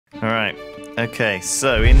Alright. Okay,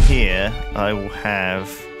 so in here I will have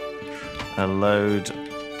a load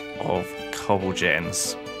of cobble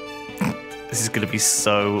gens. This is going to be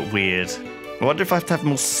so weird. I wonder if I have to have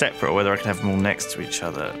them all separate or whether I can have them all next to each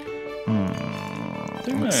other.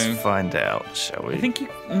 Let's find out, shall we? I think you...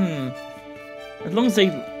 As long as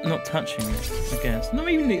they're not touching it, I guess. No,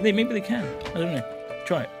 maybe they can. I don't know.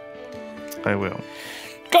 Try it. I will.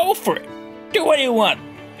 Go for it. Do what you want.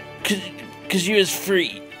 Because you're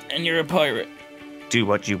free and you're a pirate. Do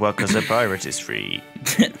what you want because a pirate is free.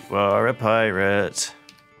 You are a pirate.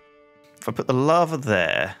 If I put the lava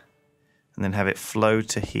there and then have it flow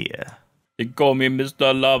to here. They call me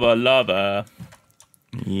Mr. Lava.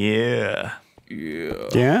 Yeah.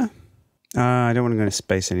 Yeah? I don't want to go to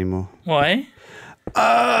space anymore. Why?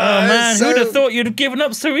 Oh man, so who'd have thought you'd have given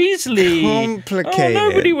up so easily? complicated. Oh,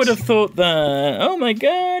 nobody would have thought that. Oh my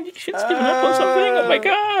god, you should's given up on something. Oh my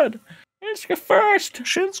god. It's your first.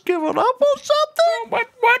 Shit's given up on something? What?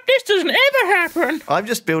 This doesn't ever happen. I'm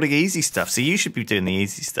just building easy stuff, so you should be doing the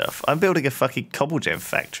easy stuff. I'm building a fucking cobble gem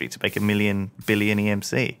factory to make 1 billion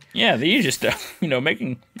EMC. Yeah, the easy stuff.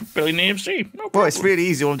 Making billion EMC. No problem. Well, it's really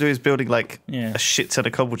easy. All I'm doing is building like Yeah. a shit ton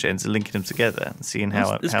of cobble gens and linking them together and seeing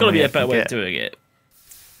how. There's how got to be many a I can better way get. of doing it.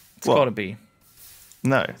 It's What? got to be.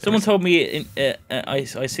 No. Someone told me in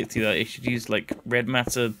I-60 that you should use like red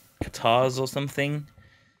matter guitars or something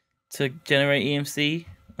to generate EMC.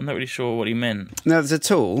 I'm not really sure what he meant. No, there's a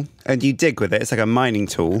tool, and you dig with it. It's like a mining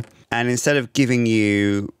tool. And instead of giving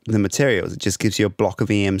you the materials, it just gives you a block of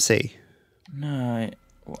EMC. No.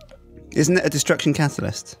 Isn't it a destruction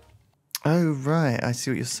catalyst? Oh right, I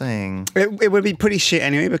see what you're saying. It would be pretty shit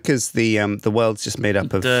anyway because the world's just made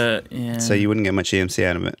up of Dirt, yeah. so you wouldn't get much EMC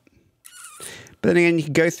out of it. But then again, you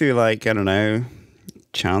could go through like I don't know,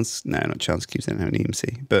 chance. No, not chance cubes don't have an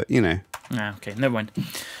EMC, but you know. Nah, okay, never mind.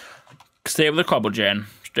 Stay with the cobble gen.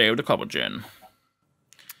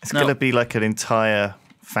 It's going to be like an entire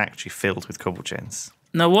factory filled with cobble gens.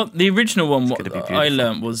 Now, what the original one gonna be beautiful. I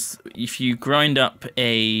learned was if you grind up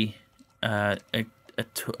a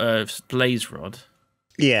blaze rod,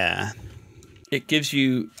 Yeah. it gives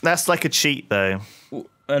you That's like a cheat though.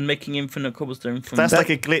 and making infinite cobblestone from That's like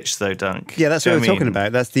a glitch though, Dunk. Yeah, that's Do you what know we're talking I mean?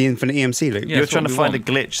 about. That's the infinite EMC loop. Yeah. You're that's trying what to we find want.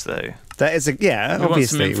 a glitch though. That is want some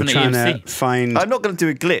obviously. We're infinite trying EMC. to find. I'm not going to do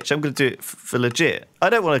a glitch. I'm going to do it for legit. I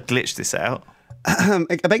don't want to glitch this out. I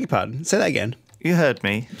beg your pardon. Say that again. You heard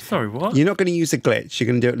me. Sorry, what? You're not going to use a glitch. You're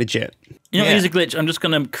going to do it legit. You're not Yeah. use a glitch. I'm just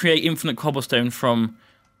going to create infinite cobblestone from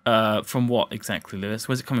what exactly, Lewis?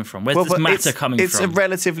 Where's it coming from? Where's this but matter coming it's from? a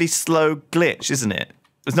relatively slow glitch, isn't it?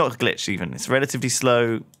 It's not a glitch even. It's relatively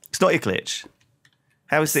slow. It's not a glitch.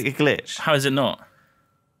 How is it a glitch? How is it not?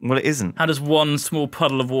 Well, it isn't. How does one small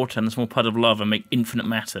puddle of water and a small puddle of lava make infinite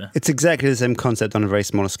matter? It's exactly the same concept on a very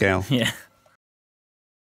smaller scale. Yeah.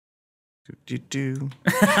 Do.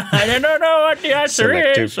 I don't know what the answer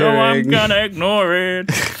Selective is, so I'm thing. gonna ignore it.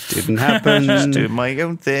 Didn't happen. Just do my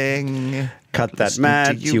own thing. Cut that Listening mat.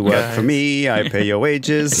 to You work for guys. me. I pay your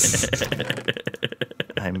wages.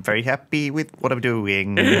 I'm very happy with what I'm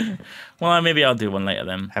doing. Well, maybe I'll do one later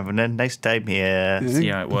then. Having a nice time here. See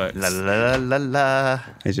how it works. La la la la la.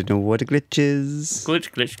 I don't know what a glitch is. Glitch.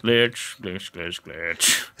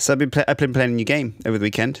 So I've been playing a new game over the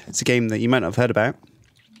weekend. It's a game that you might not have heard about,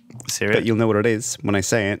 but Serious? you'll know what it is when I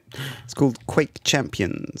say it. It's called Quake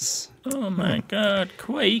Champions. Oh my god,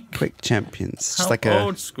 Quake. Quake Champions. It's How like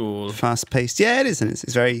old a school. fast-paced. Yeah, it is. And it's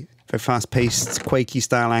very, very fast-paced, Quakey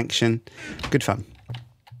style action. Good fun.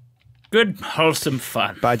 Good, wholesome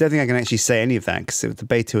fun. But I don't think I can actually say any of that because the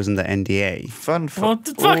beta was under NDA. Fun for Well,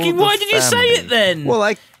 fucking, all why the did you say family. it then? Well,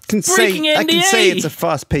 I can say Breaking NDA. it's a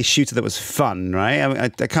fast-paced shooter that was fun, right? I mean, I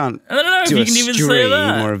can't I don't know if do you a can even say stream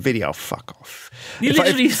that. or a video. Fuck off. You If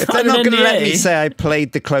literally if they're signed not an going to let NDA. me say I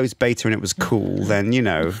played the closed beta and it was cool, then you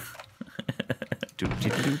know. Do.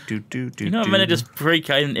 You're not meant to just break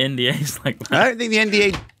in NDAs like that. I don't think the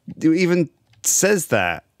NDA even says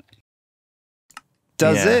that.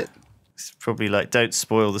 Does Yeah. it? It's probably like, don't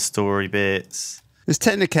spoil the story bits. There's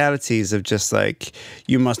technicalities of just like,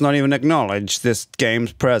 you must not even acknowledge this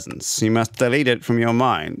game's presence. You must delete it from your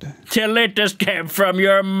mind. Delete this game from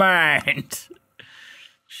your mind.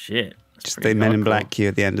 Shit. Just the Men in Black queue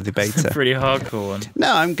at the end of the beta. Pretty hardcore one.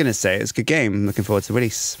 No, I'm going to say it's a good game. I'm looking forward to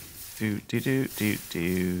release. Do. Oh,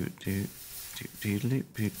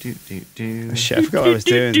 shit, I forgot what I was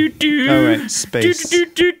doing. Oh, right, space.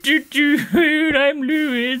 I'm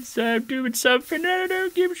Lewis. I'm doing something I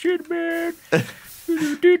don't give a shit about.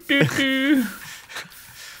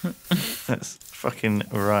 That's fucking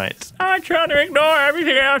right. I'm trying to ignore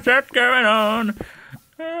everything else that's going on.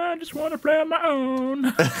 I just want to play on my own.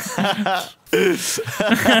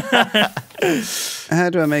 How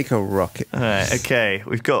do I make a rocket? All right, okay.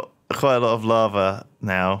 We've got quite a lot of lava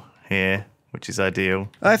now here, which is ideal.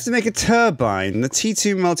 I have to make a turbine. The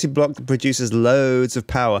T2 multi-block that produces loads of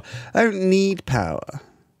power. I don't need power.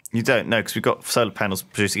 You don't know, because we've got solar panels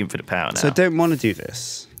producing infinite power now. So I don't want to do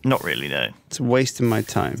this. Not really, no. It's a waste of my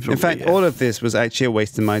time. Probably, In fact, yeah. all of this was actually a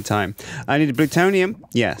waste of my time. I needed plutonium,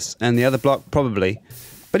 yes, and the other block, probably.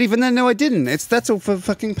 But even then, no, I didn't. That's all for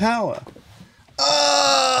fucking power.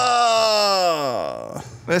 Oh!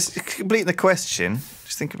 Let's complete the question.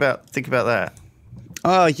 Just think about that.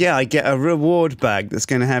 Oh, yeah, I get a reward bag that's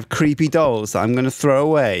going to have creepy dolls that I'm going to throw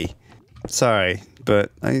away. Sorry,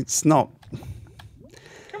 but it's not...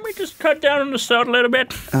 Can we just cut down on the sword a little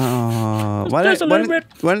bit? Oh, why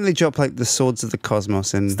don't they drop like the swords of the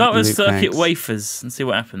cosmos and Start with loot circuit banks? wafers and see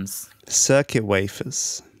what happens. Circuit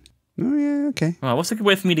wafers. Oh yeah, okay. Well, what's a good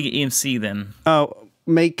way for me to get EMC then? Oh,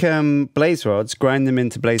 make blaze rods, grind them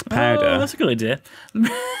into blaze powder. Oh, that's a good idea.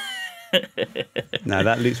 No,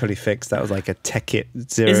 that loot's already fixed. That was like a Tech-It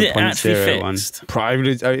Is it actually 0.01. fixed?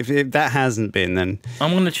 Probably. If that hasn't been, then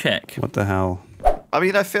I'm going to check. what the hell? I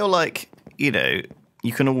mean, I feel like,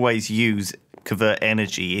 you can always convert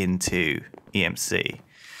energy into EMC.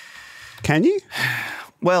 Can you?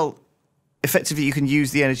 Well, effectively, you can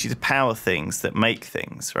use the energy to power things that make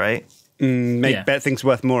things, right? Make Yeah. better things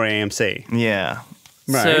worth more AMC. Yeah.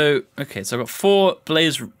 Right. So, okay, so I've got 4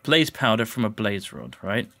 blaze powder from a blaze rod,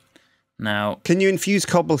 right? Now, Can you infuse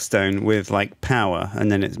cobblestone with like power,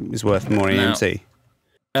 and then it's worth more AMC?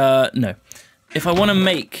 no. If I want to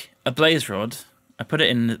make a blaze rod, I put it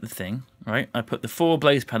in the thing, right? I put the 4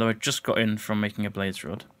 blaze powder I just got in from making a blaze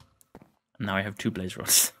rod. And now I have 2 blaze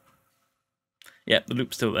rods. Yep, the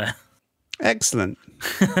loop's still there. Excellent.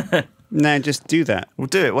 Now just do that. We'll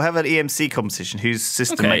do it. We'll have an EMC competition. Whose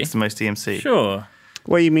system Okay. makes the most EMC? Sure.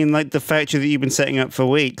 What you mean, like the factory that you've been setting up for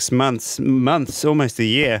weeks, months, almost a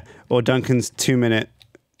year, or Duncan's 2-minute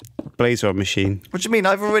blaze rod machine? What do you mean?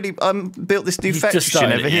 I've already built this new You've factory just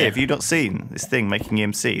started over it, here. yeah. Have you not seen this thing making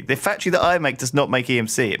EMC? The factory that I make does not make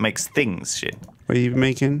EMC. It makes things shit. What are you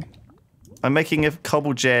making? I'm making a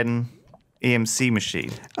cobble gen EMC machine.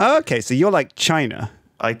 Oh, okay, so you're like China.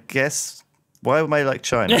 I guess. Why am I like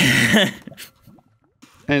China?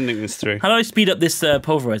 I didn't think this through. How do I speed up this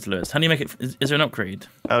pulverizer, Lewis? How do you make it? Is there an upgrade?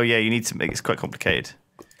 Oh yeah, you need to make it's quite complicated.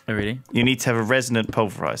 Oh, really? You need to have a resonant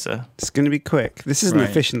pulverizer. It's going to be quick. This isn't Right.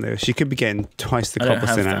 efficient, though. She could be getting twice the I don't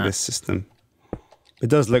cobblestone have out of that. this system. It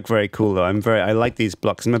does look very cool, though. I like these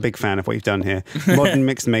blocks. I'm a big fan of what you've done here. Modern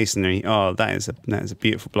mixed masonry. Oh, that is a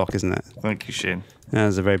beautiful block, isn't it? Thank you, Shin. That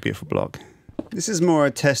is a very beautiful block. This is more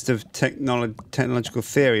a test of technological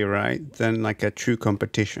theory, right, than like a true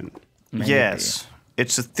competition. Maybe. Yes,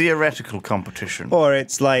 it's a theoretical competition. Or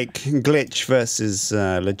it's like glitch versus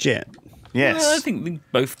legit. Yes, Well, I think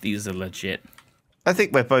both these are legit. I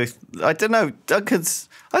think we're both. I don't know. Duncan's.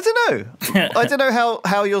 I don't know. I don't know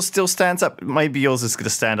how yours still stands up. Maybe yours is going to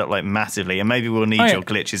stand up like massively, and maybe we'll need Oh, yeah. your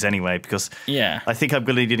glitches anyway because Yeah. I think I'm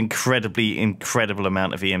going to need an incredible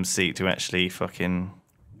amount of EMC to actually fucking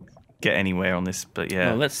get anywhere on this. But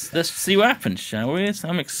yeah. Well, let's see what happens, shall we?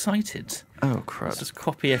 I'm excited. Oh crap! Let's just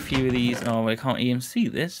copy a few of these. Oh, I can't EMC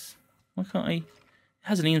this. Why can't I? It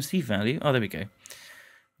has an EMC value. Oh, there we go.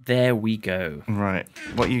 There we go. Right.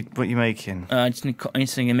 What you making? I just need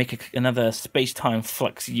to make another space-time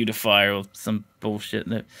flux unifier or some bullshit.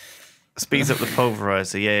 That Speeds up the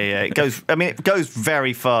pulverizer. Yeah. It goes. I mean, it goes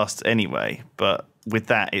very fast anyway. But with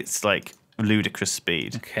that, it's like ludicrous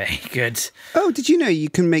speed. Okay, good. Oh, did you know you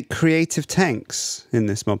can make creative tanks in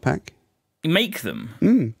this mod pack? You make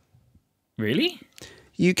them. Really?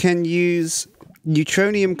 You can use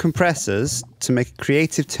neutronium compressors to make a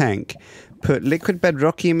creative tank, put liquid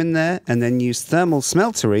bedrockium in there, and then use thermal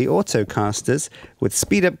smeltery autocasters with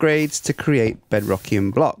speed upgrades to create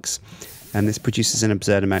bedrockium blocks. And this produces an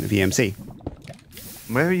absurd amount of EMC.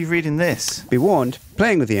 Where are you reading this? Be warned,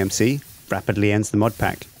 playing with EMC rapidly ends the mod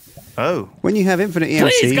pack. Oh, When you have infinite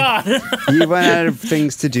Please, EMC, God! you run out of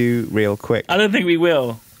things to do real quick. I don't think we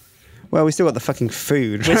will. Well, we still got the fucking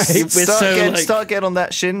food, We're right? start getting on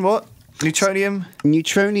that, Shin. What? Neutronium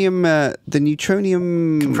Neutronium, the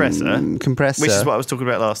neutronium compressor which is what I was talking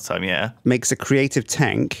about last time. Yeah. makes a creative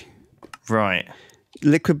tank. Right.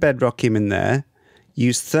 Liquid bedrockium in there.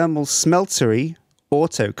 Use thermal smeltery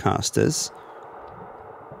autocasters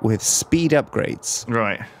with speed upgrades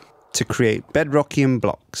Right. to create bedrockium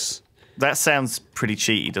blocks. That sounds pretty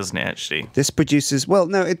cheaty, doesn't it? Actually, This produces. Well,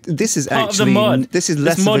 no. This is Part actually. of the mod. This is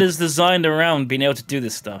less. This mod of a, is designed around being able to do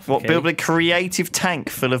this stuff. what? Okay? Build a creative tank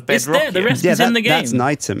full of It's there, bedrock. the rest yeah, is in the game. that's an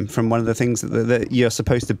item from one of the things that you're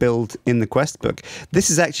supposed to build in the quest book. This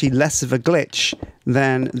is actually less of a glitch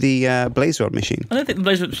than the blaze rod machine. I don't think the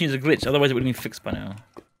blaze rod machine is a glitch. Otherwise, it would have been fixed by now.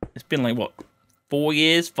 It's been like what, 4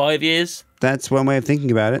 years, 5 years. That's one way of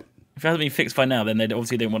thinking about it. If it hasn't been fixed by now, then they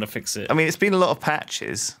obviously don't want to fix it. I mean, it's been a lot of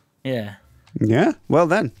patches. Yeah. Yeah. Well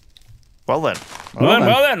then. Well then, Well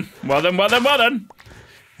then.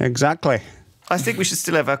 Exactly. I think we should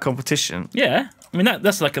still have our competition. Yeah. I mean,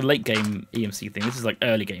 that's like a late game EMC thing. This is like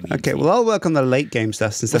early game EMC. Okay. Well, I'll work on the late game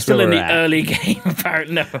stuff since We're that's where still in we're the at. early game,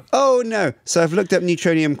 apparently. No. Oh no! So I've looked up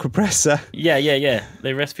neutronium compressor. Yeah.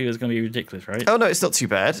 The recipe was going to be ridiculous, right? Oh no, it's not too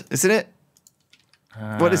bad, isn't it?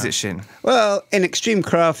 What is it, Shin? Well, in extreme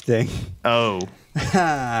crafting, Oh,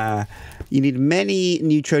 you need many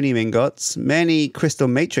neutronium ingots, many crystal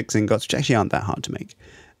matrix ingots, which actually aren't that hard to make.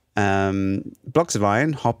 Blocks of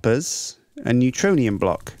iron, hoppers, a neutronium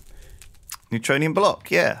block. neutronium block.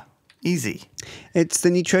 Yeah, easy. It's the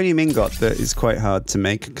neutronium ingot that is quite hard to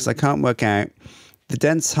make because I can't work out the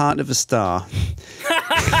dense heart of a star.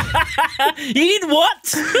 You need what?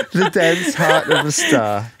 The dense heart of a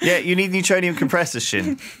star. Yeah, you need neutronium compressors,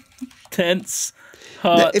 Shin. Tense.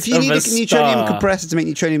 Heart If you of need a a neutronium star. compressor to make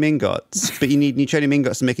neutronium ingots, but you need neutronium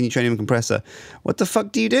ingots to make a neutronium compressor, what the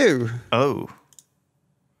fuck do you do? Oh,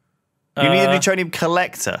 you need a neutronium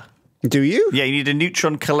collector. Do you? Yeah, you need a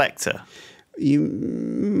neutron collector. You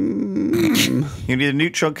You need a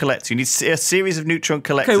neutron collector. You need a series of neutron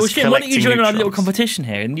collectors. Okay, well, shit, why don't you collecting join our little neutrons. competition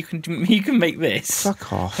here and you can make this.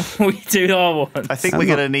 fuck off. We do our one. I think we're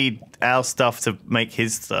going to need our stuff to make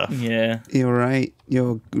his stuff. Yeah. You're right.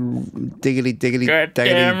 You're diggly diggly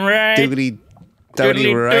Goddamn right. diggly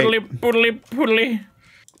doodly right. Boodly, boodly.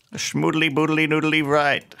 Schmoodly boodly noodly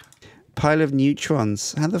right. Pile of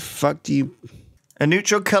neutrons. How the fuck do you? A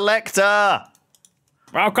neutron collector.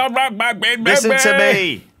 I'll come back, baby. Listen to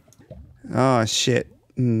me. Oh shit.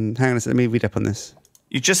 Hang on a second. Let me read up on this.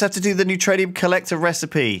 You just have to do the neutronium collector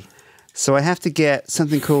recipe. So I have to get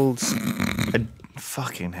something called.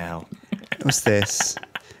 Fucking hell. What's this?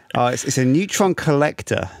 Oh, it's a neutron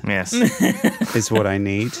collector. Yes. Is what I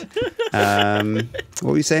need. What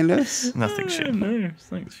were you saying, Lewis? Nothing shit. No,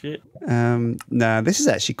 thanks, shit. No, this is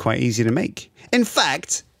actually quite easy to make. In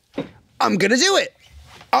fact, I'm gonna do it.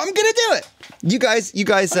 I'm gonna do it. You guys.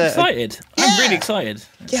 I'm excited. I'm yeah. really excited.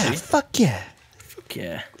 Yeah, fuck yeah. Fuck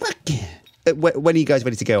yeah. Fuck yeah. When are you guys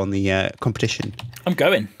ready to go on the competition? I'm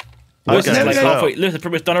going. I'm Lewis is going like as well. halfway. Lewis is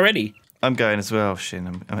pretty much done already. I'm going as well,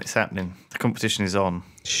 Shin. It's happening. The competition is on.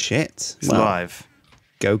 Shit. It's live.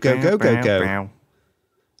 Go.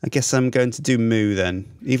 I guess I'm going to do Moo then.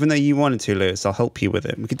 Even though you wanted to, Lewis, I'll help you with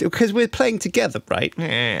it. Because we're playing together, right?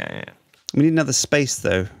 Yeah. We need another space,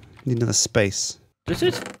 though. We need another space. Is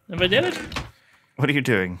it? Have I done it? What are you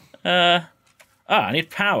doing? I need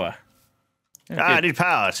power. I need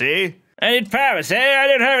power, see? I need power, say? I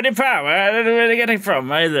don't have any power. I don't know where to get it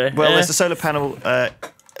from either. Well, there's a solar panel 12.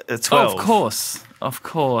 Oh, of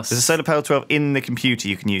course. There's a solar panel 12 in the computer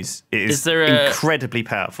you can use. It is there a incredibly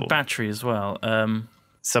powerful. battery as well?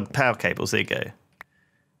 Some power cables, there you go.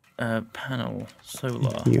 Panel,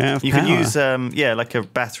 solar. You have You power. can use, like a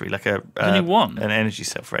battery, like a only one. an energy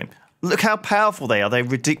cell frame. Look how powerful they are. They're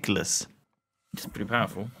ridiculous. It's pretty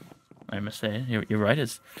powerful, I must say. You're right.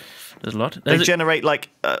 There's a lot. They generate like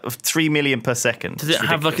 3 million per second. Does it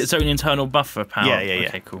have like its own internal buffer power? Yeah.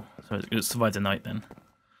 Okay, cool. So it survives the night then.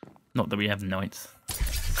 Not that we have nights.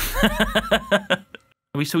 Are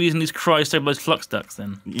we still using these cryo-stabilized flux ducts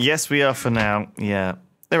then? Yes, we are for now. Yeah,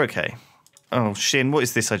 they're okay. Oh, Shin, what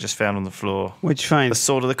is this I just found on the floor? What'd you find? The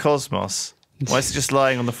Sword of the Cosmos. Why is it just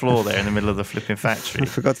lying on the floor there in the middle of the flipping I factory?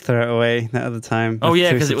 forgot to throw it away that other time. Oh I yeah,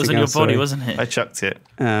 threw because it was on something your else body, away. wasn't it? I chucked it.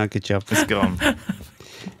 Oh, good job. It's gone.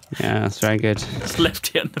 Yeah, that's very good. Just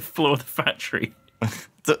left it on the floor of the factory.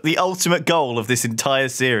 The ultimate goal of this entire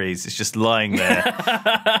series is just lying there.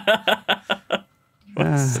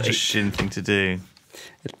 Such a Shin thing to do.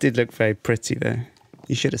 It did look very pretty, though.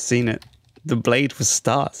 You should have seen it. The blade was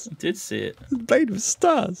stars. I did see it. The blade was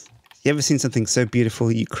stars. You ever seen something so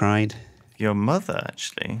beautiful you cried? Your mother,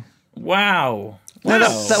 actually. Wow. No, Wow.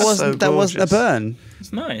 that wasn't a gorgeous. burn.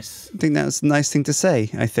 It's nice. I think that was a nice thing to say,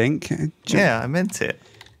 I think. Yeah, I meant it.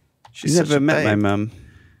 She's You such never a met my babe. mum.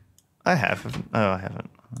 I have. Oh, I haven't.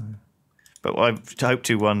 But I hope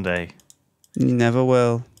to one day. You never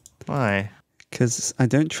will. Why? Because I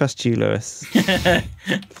don't trust you, Lewis.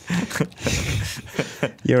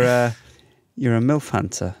 You're a MILF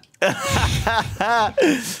hunter.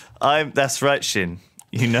 That's right, Shin.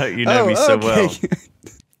 You know me so okay. well.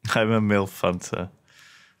 I'm a MILF hunter.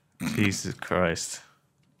 Jesus Christ.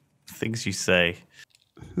 Things you say.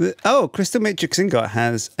 Oh, Crystal Matrix Ingot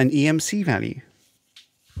has an EMC value.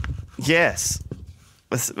 Yes.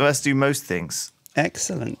 Let's do most things.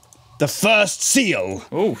 Excellent. The first seal.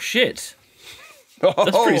 Oh shit!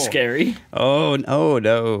 That's pretty scary. Oh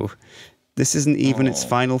no. This isn't even its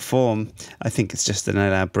final form. I think it's just an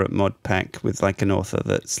elaborate mod pack with like an author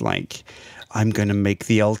that's like, I'm going to make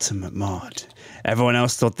the ultimate mod. Everyone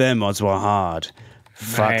else thought their mods were hard.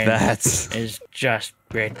 Fuck Man, that. It's just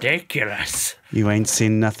ridiculous. You ain't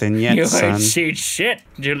seen nothing yet, You son. ain't seen shit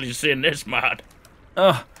until you seen this mod.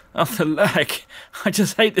 Oh, the lag. I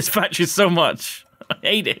just hate this factory so much. I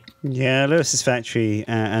hate it. Yeah, Lewis's factory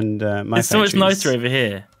and my It's so much factories. nicer over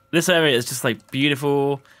here. This area is just like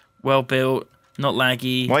beautiful, well built, not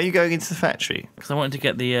laggy. Why are you going into the factory? Because I wanted to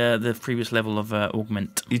get the previous level of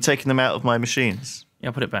augment. You taking them out of my machines? Yeah,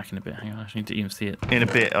 I'll put it back in a bit. Hang on, I just need to EMC it. In a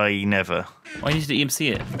bit, i.e. never. Why need to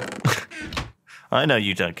EMC it? I know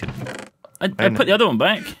you, Duncan. I put the other one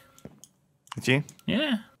back. Did you?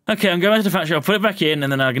 Yeah. Okay, I'm going back to the factory. I'll put it back in,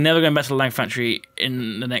 and then I'm never going back to the lag factory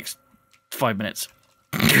in the next 5 minutes.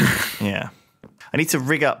 Yeah. I need to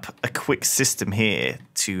rig up a quick system here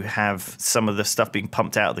to have some of the stuff being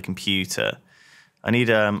pumped out of the computer. I need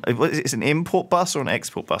it's an import bus or an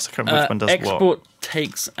export bus? I can't remember which one does export what.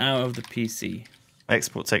 takes out of the PC.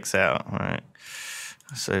 Export takes out. All right.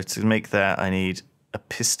 So to make that, I need a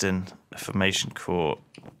piston, a formation core.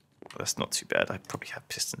 That's not too bad. I probably have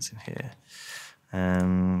pistons in here.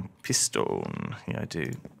 Piston. Yeah, I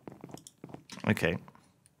do. Okay.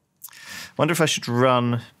 Wonder if I should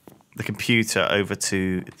run the computer over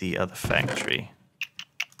to the other factory.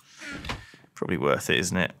 Probably worth it,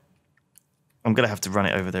 isn't it? I'm going to have to run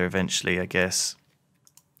it over there eventually, I guess.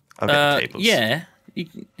 I'll get the cables. Yeah.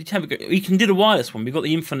 You can do the wireless one. We've got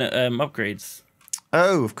the infinite upgrades.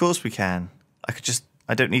 Oh, of course we can.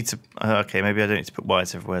 I don't need to... okay, maybe I don't need to put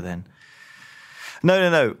wires everywhere then.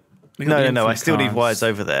 No. I still need wires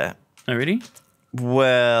over there. Oh, really?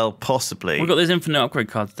 Well, possibly. We've got those infinite upgrade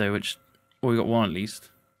cards, though, we got one at least.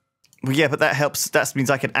 Well, yeah, but that helps. That means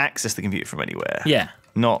I can access the computer from anywhere. Yeah.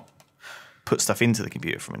 Not put stuff into the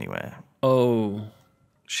computer from anywhere. Oh.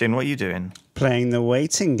 Shin, what are you doing? Playing the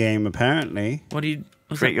waiting game, apparently. What do you...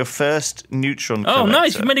 Create your first neutron collector. Oh,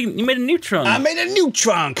 nice! You made a neutron. I made a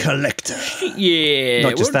neutron collector. Yeah.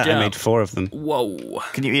 Not just well that, I done. made 4 of them. Whoa.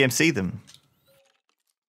 Can you EMC them?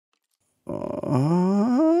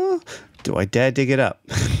 Do I dare dig it up?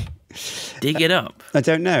 Dig it up. I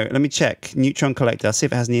don't know. Let me check. Neutron collector. I'll see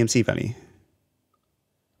if it has an EMC value.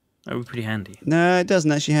 That would be pretty handy. No, it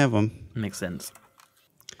doesn't actually have one. Makes sense.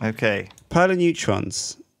 Okay. Pile of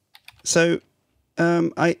neutrons. So,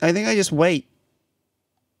 I think I just wait.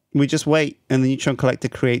 We just wait, and the neutron collector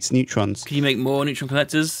creates neutrons. Can you make more neutron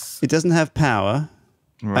collectors? It doesn't have power.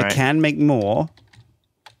 Right. I can make more.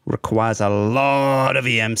 Requires a lot of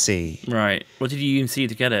EMC. Right. What did you EMC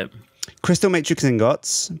to get it? Crystal matrix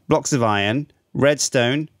ingots, blocks of iron,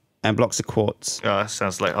 redstone, and blocks of quartz. Oh, that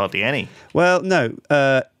sounds like hardly any. Well, no.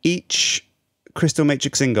 Each crystal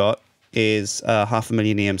matrix ingot is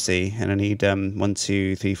 500,000 EMC, and I need 1,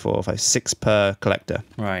 2, 3, 4, 5, 6 per collector.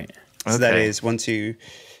 Right. So that Okay. is 1, 2,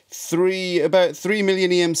 3, about 3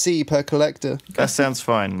 million EMC per collector. That sounds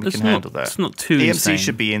fine. We can handle that. It's not too EMC insane.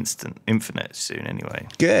 should be infinite soon anyway.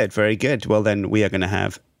 Good, very good. Well, then we are going to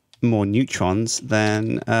have more neutrons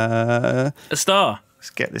than... A star. Let's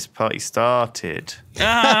get this party started.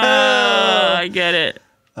 Ah, I get it.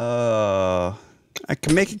 I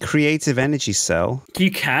can make a creative energy cell.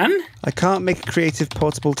 You can? I can't make a creative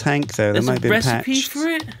portable tank, though. There's That a might be recipe patched. for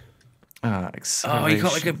it? Oh, you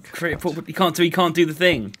can't like a creative. You can't do the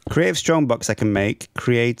thing. Creative strongbox I can make.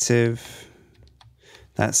 Creative...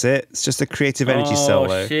 That's it. It's just a creative energy cell,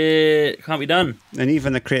 though. Oh shit! Can't be done. And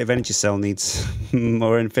even the creative energy cell needs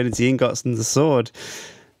more infinity ingots than the sword.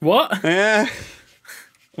 What? Yeah.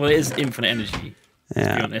 Well, it is infinite energy. To be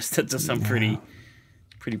Yeah. honest, that does sound pretty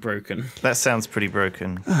broken. That sounds pretty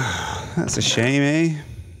broken. That's a shame, eh?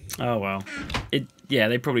 Oh well. Yeah,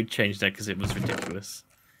 they probably changed that because it was ridiculous.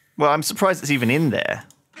 Well, I'm surprised it's even in there.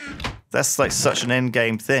 That's like such an end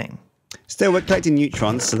game thing. Still, we're collecting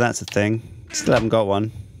neutrons, so that's a thing. Still haven't got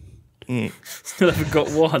one. Yeah. Still haven't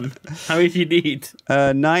got one. How many do you need?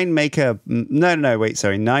 9 make a... No, wait,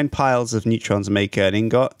 sorry. 9 piles of neutrons make an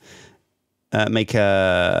ingot. Make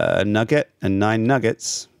a nugget. And 9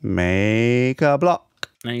 nuggets make a block.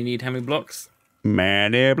 And you need how many blocks?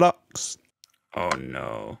 Many blocks. Oh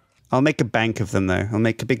no. I'll make a bank of them, though. I'll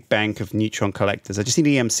make a big bank of neutron collectors. I just need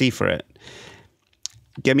EMC for it.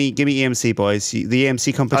 Give me EMC, boys. The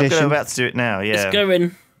EMC competition. I'm about to do it now. Yeah. It's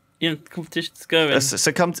going. Yeah, the competition's going.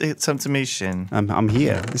 So come to me, Shin. I'm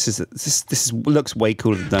here. This looks way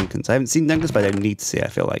cooler than Duncan's. I haven't seen Duncan's, but I don't need to see it, I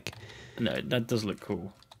feel like. No, that does look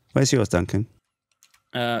cool. Where's yours, Duncan?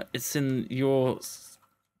 It's in your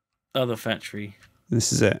other factory.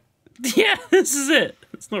 This is it. Yeah, this is it.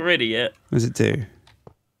 It's not ready yet. What does it do?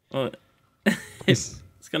 Well, it's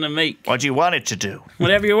gonna make What do you want it to do?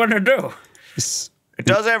 whatever you want to do. It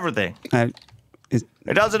does everything. It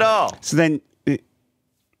does it all. So then...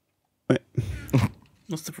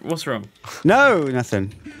 What's wrong? No,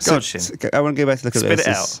 nothing. Go on, Shin. I want to go back to look at Spit this.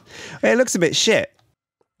 it out. It looks a bit shit.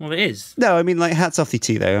 Well, it is. No, I mean, like, hats off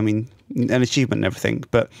to you, though. I mean, an achievement and everything.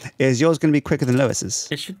 But is yours going to be quicker than Lewis's?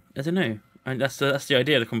 It should. I don't know. That's the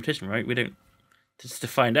idea of the competition, right? We don't just to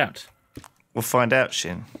find out. We'll find out,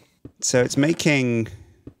 Shin. So it's making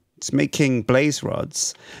blaze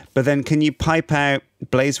rods, but then can you pipe out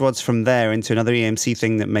blaze rods from there into another EMC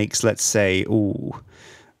thing that makes, let's say,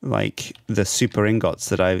 like the super ingots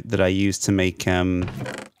that I use to make At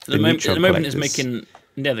the moment, it's making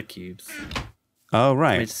nether cubes. Oh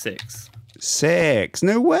right, Made 6. 6.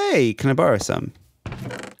 No way. Can I borrow some?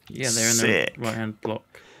 Yeah, they're in Sick. the right-hand block.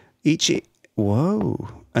 Whoa.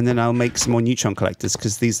 And then I'll make some more neutron collectors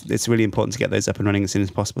because it's really important to get those up and running as soon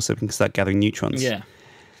as possible so we can start gathering neutrons. Yeah.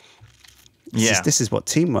 This is what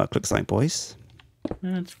teamwork looks like, boys.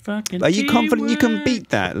 That's fucking. Are you confident you can teamwork. beat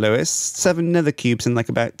that, Lewis? 7 nether cubes in like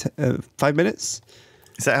about 5 minutes?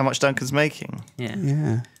 Is that how much Duncan's making? Yeah.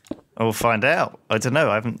 Yeah. I will find out. I don't know.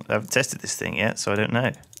 I haven't tested this thing yet, so I don't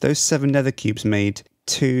know. Those 7 nether cubes made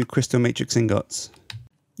 2 crystal matrix ingots.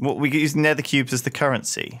 What, we use nether cubes as the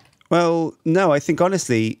currency? Well, no, I think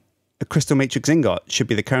honestly, a crystal matrix ingot should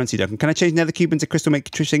be the currency, Duncan. Can I change nether cube into crystal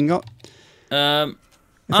matrix ingot? I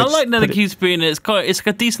like nether cubes being it's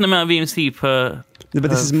a decent amount of EMC per. No, but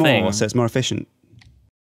this is more, thing. so it's more efficient.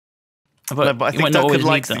 But I think Duncan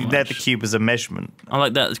likes the nether cube as a measurement. I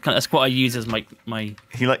like that. That's what I use as my.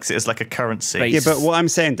 He likes it as like a currency. Base. Yeah, but what I'm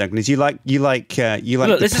saying, Duncan, is you like Look,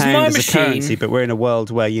 the this is my pound as a machine. currency, but we're in a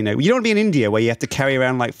world where you don't want to be in India where you have to carry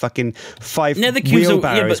around like fucking 5 Nether cubes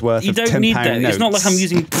wheelbarrows worth you of don't £10 need that. notes. It's not like I'm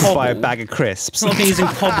using to buy a cobble. bag of crisps. It's not like I'm using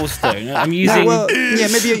cobblestone. I'm using. No, well, yeah,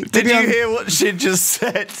 maybe. Did you hear what Shin just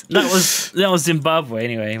said? That was Zimbabwe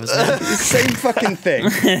anyway. Wasn't it? It's the same fucking thing.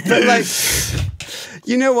 But like,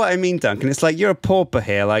 you know what I mean, Duncan? It's like you're a pauper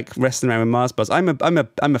here, like wrestling around with Mars bars. I'm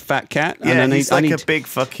a fat cat. Yeah, and he's like a big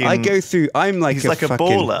fucking. I go through. I'm like he's a like a fucking,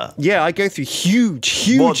 baller. Yeah, I go through huge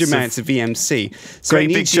amounts of EMC. So great I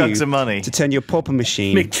need big chunks of money to turn your pauper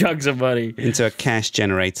machine Big chugs of money. into a cash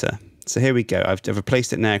generator. So here we go. I've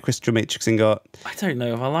replaced it now. Crystal matrix ingot. I don't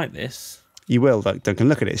know if I like this. You will, Duncan.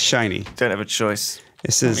 Look at it. It's shiny. Don't have a choice.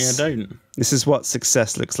 This I is. don't. This is what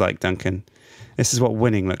success looks like, Duncan. This is what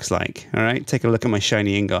winning looks like. All right, take a look at my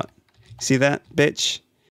shiny ingot. See that, bitch?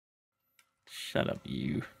 Shut up,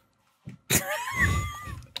 you.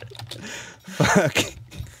 Fuck.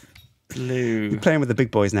 Blue. You're playing with the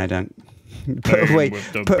big boys now, Dunk. Put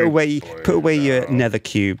away your nether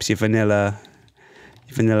cubes, your vanilla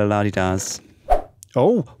la-di-das.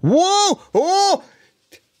 Oh, whoa, oh!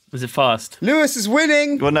 Was it fast? Lewis is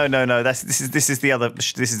winning. Well, no. This is the other.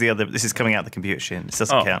 This is coming out the computer, Shin. This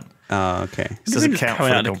doesn't count. Oh, okay. This doesn't count for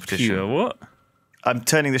the the competition. computer, what? I'm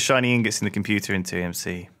turning the shiny ingots in the computer into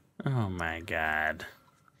EMC. Oh my god.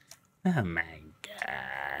 Oh my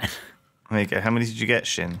god. There you go. How many did you get,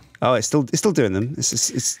 Shin? Oh, it's still doing them.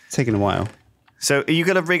 It's taking a while. So are you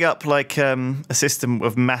going to rig up like a system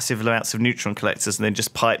of massive amounts of neutron collectors and then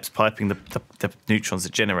just piping the neutrons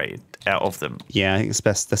that generated out of them? Yeah, I think it's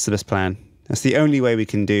best. That's the best plan. That's the only way we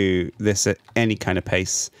can do this at any kind of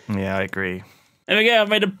pace. Yeah, I agree. There we go.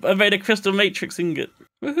 I made a crystal matrix ingot.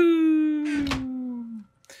 Woohoo!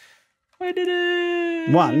 I did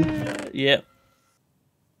it. 1. Yep.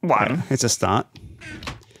 1. It's a start.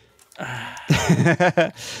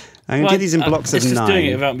 I'm gonna do these in blocks of it's 9. just doing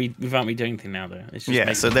it without me doing anything now, though. It's just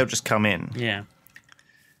Yeah, so they'll just come in. Yeah.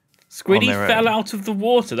 Squiddy their fell own. out of the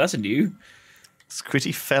water. That's a new.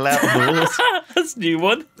 Squiddy fell out of the water. That's a new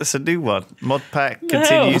one. That's a new one. Mod pack hell?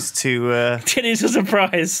 continues to. It's a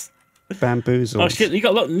surprise. Bamboozled. Oh shit! You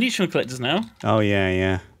got a lot of neutron collectors now. Oh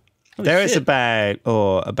yeah. Holy There is shit. about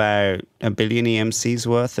a billion EMC's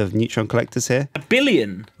worth of neutron collectors here. 1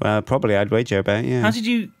 billion. Well, probably I'd wager about, yeah. How did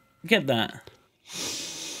you get that?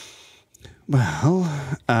 Well,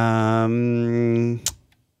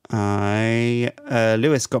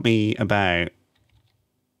 Lewis got me about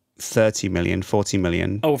 30 million, 40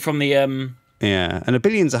 million. Oh, from the Yeah, and a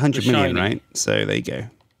billion's 100 The million, shiny. right? So there you go.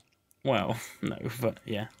 Well, no, but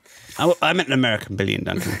yeah. I meant an American billion,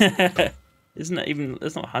 Duncan. Isn't that even?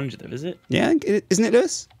 That's not 100 though, is it? Yeah, isn't it,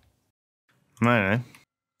 Lewis? No.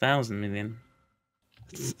 1,000 million.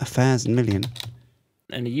 1,000 million.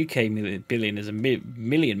 And a UK billion is a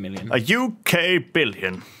million. A UK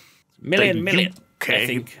billion. Million. UK I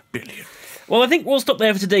think. billion. Well, I think we'll stop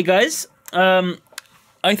there for today, guys.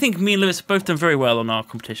 I think me and Lewis have both done very well on our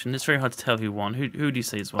competition. It's very hard to tell who won. Who do you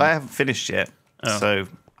say is won? I haven't finished yet, so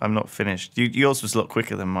I'm not finished. Yours was a lot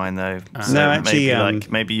quicker than mine, though. So No, actually,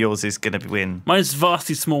 maybe yours is going to win. Mine's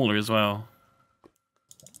vastly smaller as well.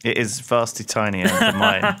 It is vastly tinier than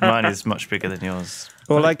mine. Mine is much bigger than yours.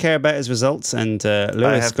 All I care about is results, and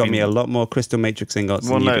Lewis got me a lot more crystal matrix ingots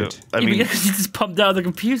than you did. I mean, because you just popped out of the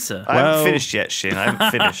computer. I haven't finished yet, Shin. I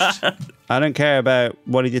haven't finished. I don't care about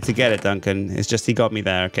what he did to get it, Duncan. It's just he got me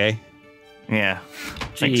there, okay? Yeah.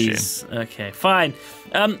 Jeez. Okay, fine.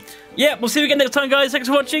 Yeah, we'll see you again next time, guys. Thanks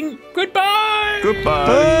for watching. Goodbye. Goodbye.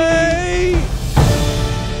 Bye!